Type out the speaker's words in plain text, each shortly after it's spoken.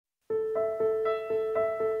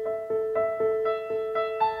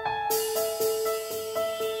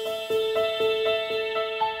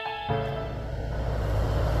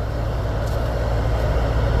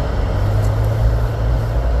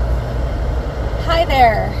Hi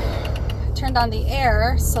there. I turned on the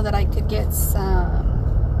air so that I could get some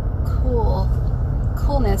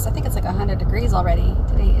coolness. I think it's like 100 degrees already.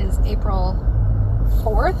 Today is April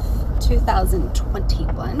 4th,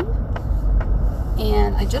 2021.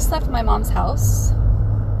 And I just left my mom's house.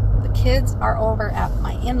 The kids are over at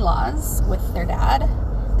my in-laws with their dad.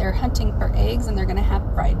 They're hunting for eggs and they're going to have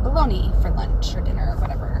fried bologna for lunch or dinner or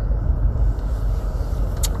whatever.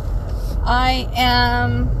 I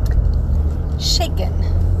am shaken,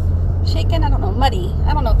 I don't know, muddy,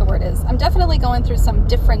 I don't know what the word is. I'm definitely going through some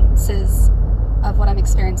differences of what I'm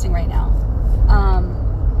experiencing right now.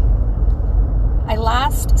 I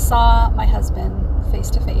last saw my husband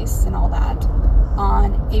face to face and all that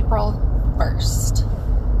on April 1st.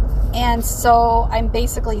 And so I'm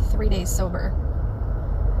basically 3 days sober.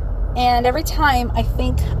 And every time I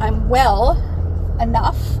think I'm well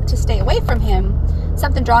enough to stay away from him,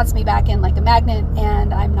 something draws me back in like a magnet,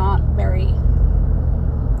 and I'm not very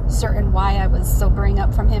certain why I was sobering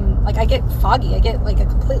up from him. Like, I get foggy. I get like a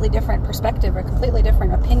completely different perspective, a completely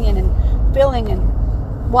different opinion and feeling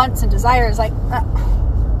and wants and desires. Like,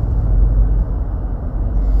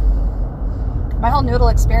 my whole noodle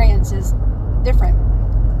experience is different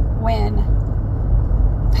when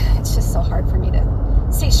it's just so hard for me to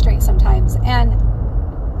see straight sometimes. And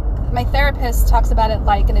my therapist talks about it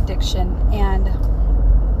like an addiction, and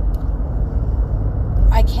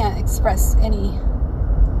I can't express any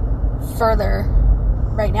further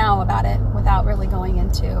right now about it without really going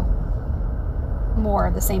into more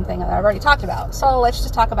of the same thing that I've already talked about. So let's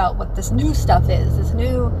just talk about what this new stuff is, this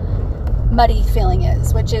new muddy feeling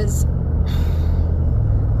is, which is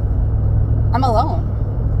I'm alone.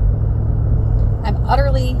 I'm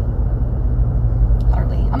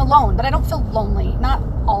I'm alone, but I don't feel lonely. Not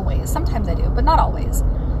always. Sometimes I do, but not always.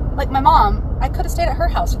 Like my mom, I could have stayed at her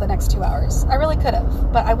house for the next 2 hours. I really could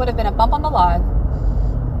have, but I would have been a bump on the log.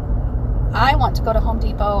 I want to go to Home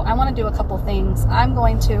Depot. I want to do a couple things. I'm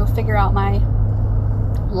going to figure out my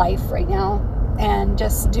life right now and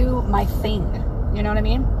just do my thing. You know what I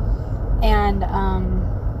mean? And I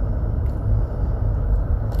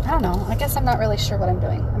don't know. I guess I'm not really sure what I'm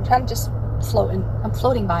doing. I'm trying to just floating. I'm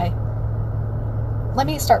floating by. Let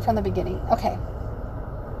me start from the beginning. Okay.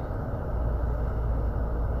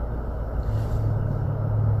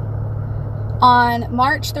 On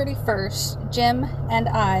March 31st, Jim and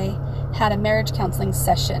I had a marriage counseling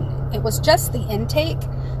session. It was just the intake,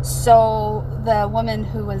 so the woman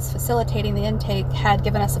who was facilitating the intake had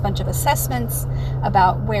given us a bunch of assessments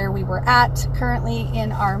about where we were at currently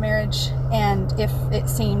in our marriage, and if it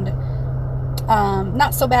seemed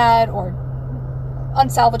not so bad or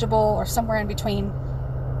unsalvageable or somewhere in between.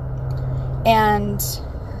 And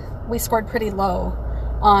we scored pretty low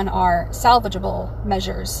on our salvageable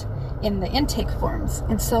measures in the intake forms.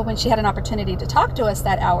 And so when she had an opportunity to talk to us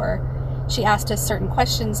that hour, she asked us certain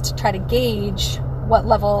questions to try to gauge what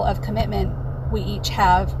level of commitment we each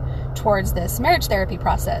have towards this marriage therapy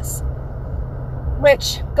process.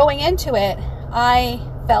 Which, going into it, I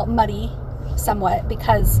felt muddy somewhat,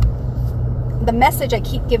 because the message I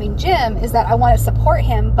keep giving Jim is that I want to support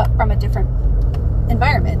him, but from a different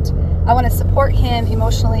environment. I want to support him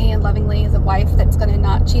emotionally and lovingly as a wife that's going to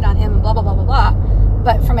not cheat on him and blah, blah, blah, blah, blah,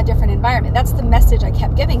 but from a different environment. That's the message I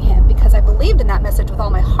kept giving him, because I believed in that message with all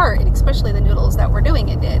my heart, and especially the noodles that we're doing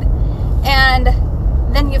it did. And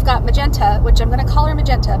then you've got Magenta, which I'm going to call her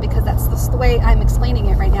Magenta because that's the way I'm explaining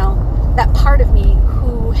it right now. That part of me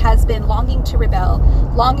who has been longing to rebel,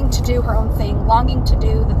 longing to do her own thing, longing to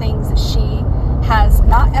do the things that she has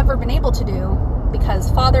not ever been able to do, because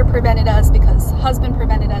father prevented us, because husband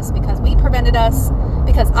prevented us, because we prevented us,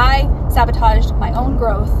 because I sabotaged my own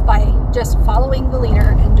growth by just following the leader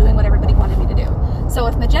and doing what everybody wanted me to do. So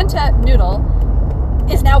if Magenta Noodle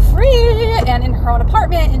is now free and in her own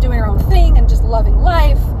apartment and doing her own thing and just loving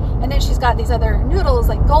life, and then she's got these other noodles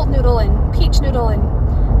like Gold Noodle and Peach Noodle and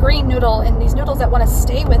Green Noodle, and these noodles that want to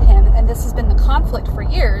stay with him, and this has been the conflict for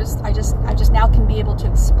years. I just now can be able to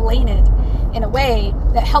explain it in a way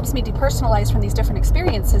that helps me depersonalize from these different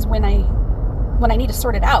experiences when I need to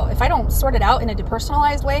sort it out. If I don't sort it out in a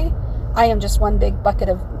depersonalized way, I am just one big bucket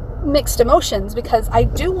of mixed emotions, because I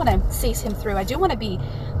do want to see him through. I do want to be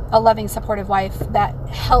a loving, supportive wife that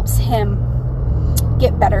helps him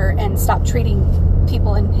get better and stop treating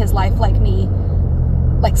people in his life like me,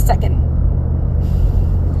 like second,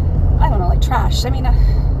 I don't know, like trash. I mean, I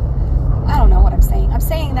don't know what I'm saying. I'm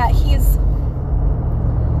saying that he's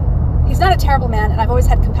not a terrible man, and I've always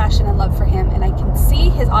had compassion and love for him, and I can see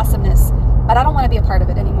his awesomeness, but I don't want to be a part of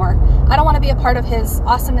it anymore. I don't want to be a part of his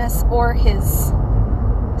awesomeness or his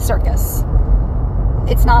circus.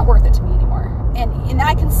 It's not worth it to me anymore. And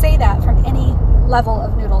I can say that from any level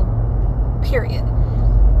of noodle, period.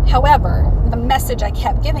 However, the message I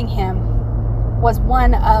kept giving him was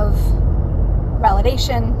one of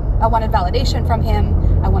validation. I wanted validation from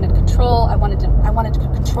him. I wanted control. I wanted to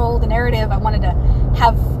control the narrative. I wanted to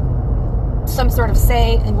have some sort of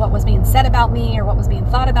say in what was being said about me or what was being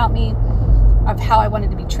thought about me, of how I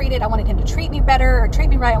wanted to be treated. I wanted him to treat me better or treat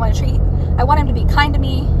me right. I want him to be kind to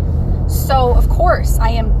me. So of course I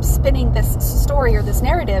am spinning this story or this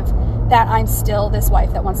narrative that I'm still this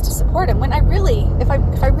wife that wants to support him. When I really, if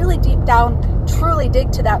I really deep down truly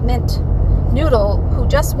dig to that mint noodle who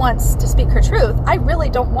just wants to speak her truth, I really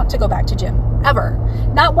don't want to go back to Jim, ever.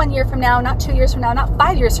 Not 1 year from now, not 2 years from now, not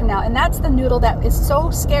 5 years from now. And that's the noodle that is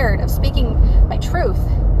so scared of speaking my truth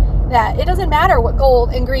that it doesn't matter what gold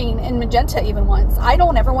and green and magenta even wants. I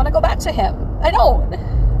don't ever want to go back to him. I don't.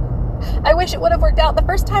 I wish it would have worked out the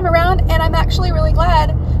first time around, and I'm actually really glad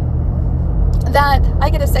that I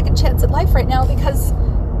get a second chance at life right now, because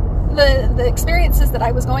the experiences that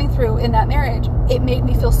I was going through in that marriage, it made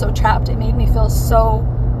me feel so trapped. It made me feel so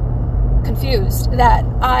confused that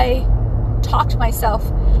I talked myself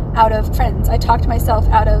out of friends. I talked myself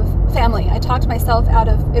out of family. I talked myself out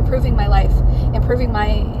of improving my life, improving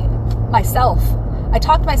myself. I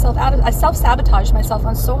talked myself out of, I self-sabotaged myself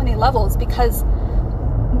on so many levels because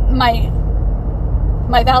my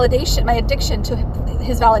validation, my addiction to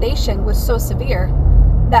his validation was so severe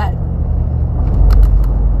that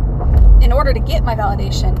in order to get my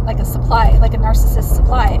validation, like a supply, like a narcissist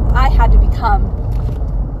supply, I had to become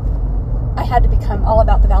all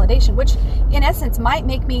about the validation, which in essence might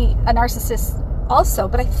make me a narcissist also.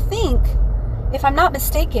 But I think, if I'm not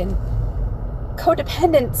mistaken,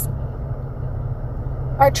 codependents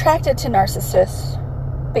are attracted to narcissists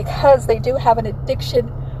because they do have an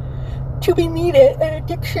addiction to be needed, an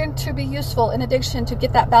addiction to be useful, an addiction to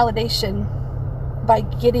get that validation by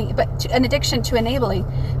getting, an addiction to enabling.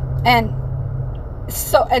 And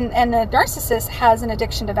so, and the narcissist has an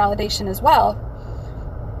addiction to validation as well,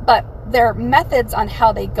 but their methods on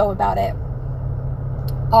how they go about it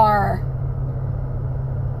are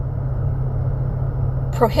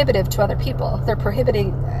prohibitive to other people. They're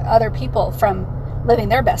prohibiting other people from living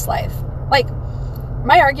their best life. Like,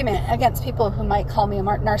 my argument against people who might call me a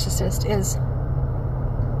narcissist is,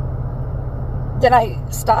 did I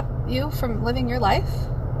stop you from living your life?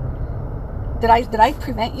 Did I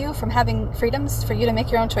prevent you from having freedoms for you to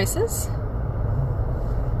make your own choices?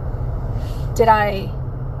 Did I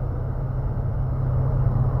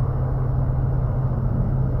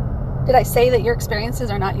say that your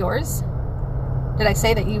experiences are not yours? Did I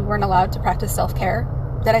say that you weren't allowed to practice self-care?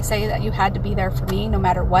 Did I say that you had to be there for me no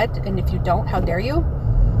matter what? And if you don't, how dare you?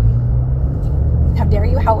 How dare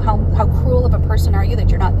you? How cruel of a person are you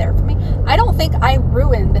that you're not there for me? I don't think I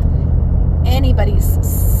ruined anybody's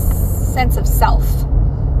sense of self,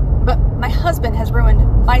 but my husband has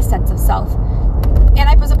ruined my sense of self, and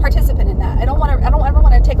I was a participant in that. I don't ever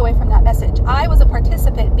want to take away from that message. I was a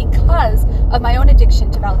participant because of my own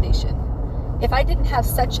addiction to validation. If I didn't have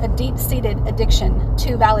such a deep-seated addiction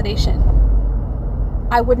to validation,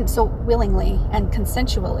 I wouldn't so willingly and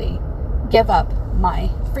consensually give up my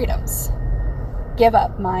freedoms, give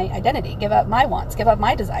up my identity, give up my wants, give up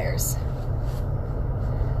my desires.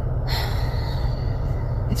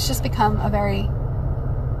 It's just become a very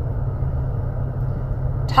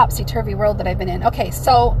topsy-turvy world that I've been in. Okay,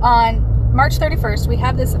 so on March 31st, we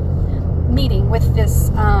have this meeting with this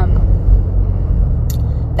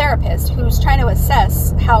therapist who's trying to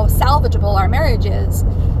assess how salvageable our marriage is,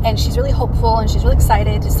 and she's really hopeful and she's really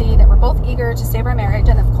excited to see that we're both eager to save our marriage.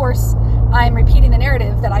 And of course, I'm repeating the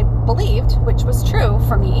narrative that I believed, which was true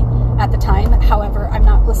for me at the time. However, I'm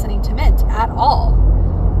not listening to Mint at all.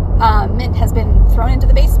 Mint has been thrown into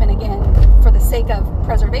the basement again for the sake of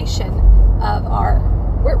preservation of our...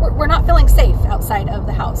 We're not feeling safe outside of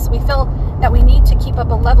the house. We feel that we need to keep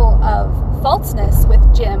up a level of falseness with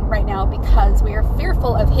Jim right now because we are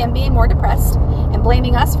fearful of him being more depressed and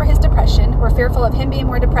blaming us for his depression. We're fearful of him being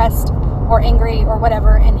more depressed or angry or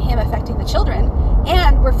whatever and him affecting the children.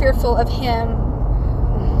 And we're fearful of him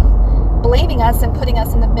blaming us and putting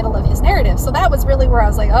us in the middle of his narrative. So that was really where I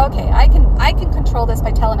was like, okay, I can control this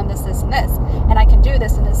by telling him this, this, and this, and I can do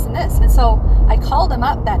this and this and this. And so I called him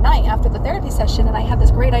up that night after the therapy session, and I had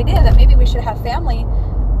this great idea that maybe we should have family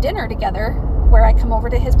dinner together, where I come over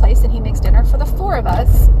to his place and he makes dinner for the four of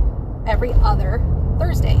us every other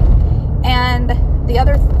Thursday. And the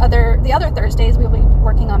other Thursdays we'll be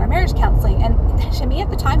working on our marriage counseling. And to me at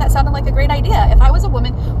the time that sounded like a great idea. If I was a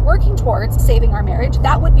woman working towards saving our marriage,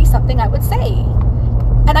 that would be something I would say.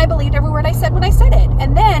 And I believed every word I said when I said it.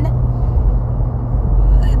 And then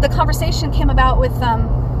the conversation came about with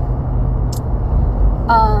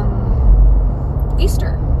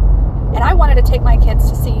to take my kids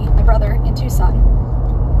to see my brother in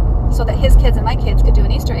Tucson so that his kids and my kids could do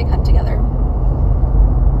an Easter egg hunt together.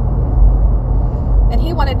 And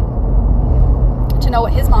he wanted to know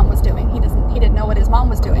what his mom was doing. He didn't know what his mom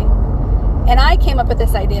was doing. And I came up with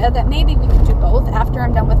this idea that maybe we could do both. After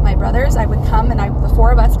I'm done with my brothers, I would come and the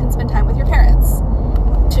four of us can spend time with your parents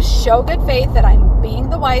to show good faith that I'm being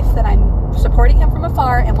the wife, that I'm supporting him from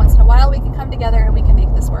afar, and once in a while we can come together and we can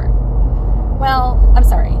make this work. Well, I'm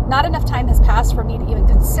sorry, not enough time has passed for me to even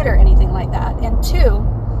consider anything like that. And two,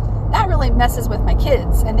 that really messes with my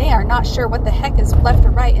kids, and they are not sure what the heck is left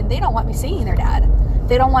or right, and they don't want me seeing their dad.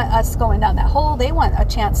 They don't want us going down that hole. They want a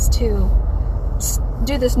chance to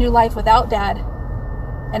do this new life without dad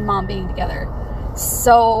and mom being together.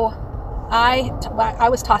 So I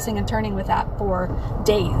was tossing and turning with that for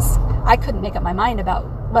days. I couldn't make up my mind about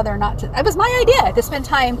whether or not to. It was my idea to spend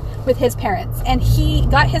time with his parents, and he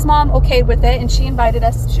got his mom okay with it, and she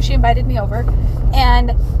invited me over,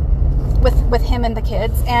 and with him and the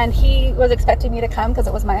kids, and he was expecting me to come because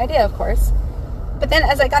it was my idea, of course. But then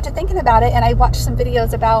as I got to thinking about it, and I watched some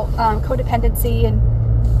videos about codependency, and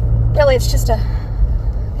really it's just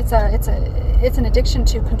it's an addiction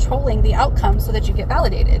to controlling the outcome so that you get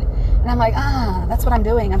validated. And I'm like, that's what I'm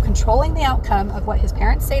doing. I'm controlling the outcome of what his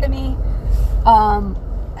parents say to me,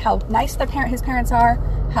 how nice his parents are,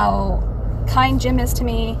 how kind Jim is to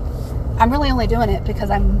me. I'm really only doing it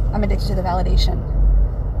because I'm addicted to the validation.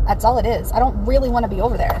 That's all it is. I don't really want to be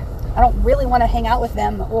over there. I don't really want to hang out with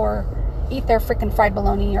them or eat their freaking fried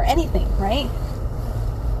bologna or anything, right?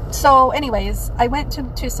 So anyways, I went to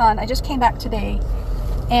Tucson. I just came back today,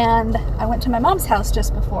 and I went to my mom's house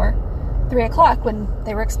just before 3 o'clock when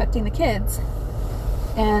they were expecting the kids.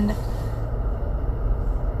 And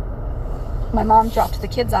my mom dropped the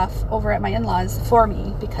kids off over at my in-laws for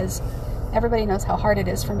me because everybody knows how hard it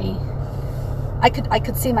is for me. I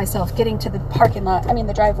could see myself getting to the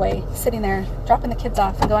the driveway, sitting there, dropping the kids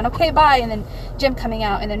off and going, okay, bye. And then Jim coming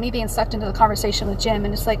out, and then me being sucked into the conversation with Jim.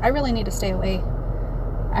 And it's like, I really need to stay away.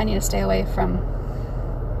 I need to stay away from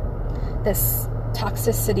this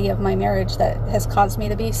toxicity of my marriage that has caused me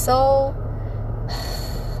to be so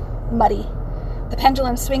muddy. The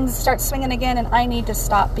pendulum starts swinging again, and I need to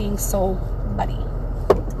stop being so muddy.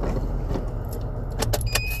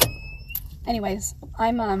 Anyways,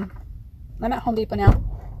 I'm at Home Depot now.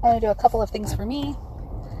 I'm going to do a couple of things for me,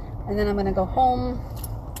 and then I'm going to go home,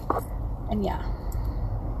 and yeah,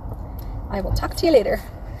 I will talk to you later.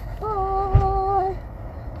 Bye.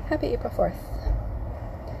 Happy April 4th.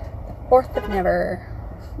 The 4th of never.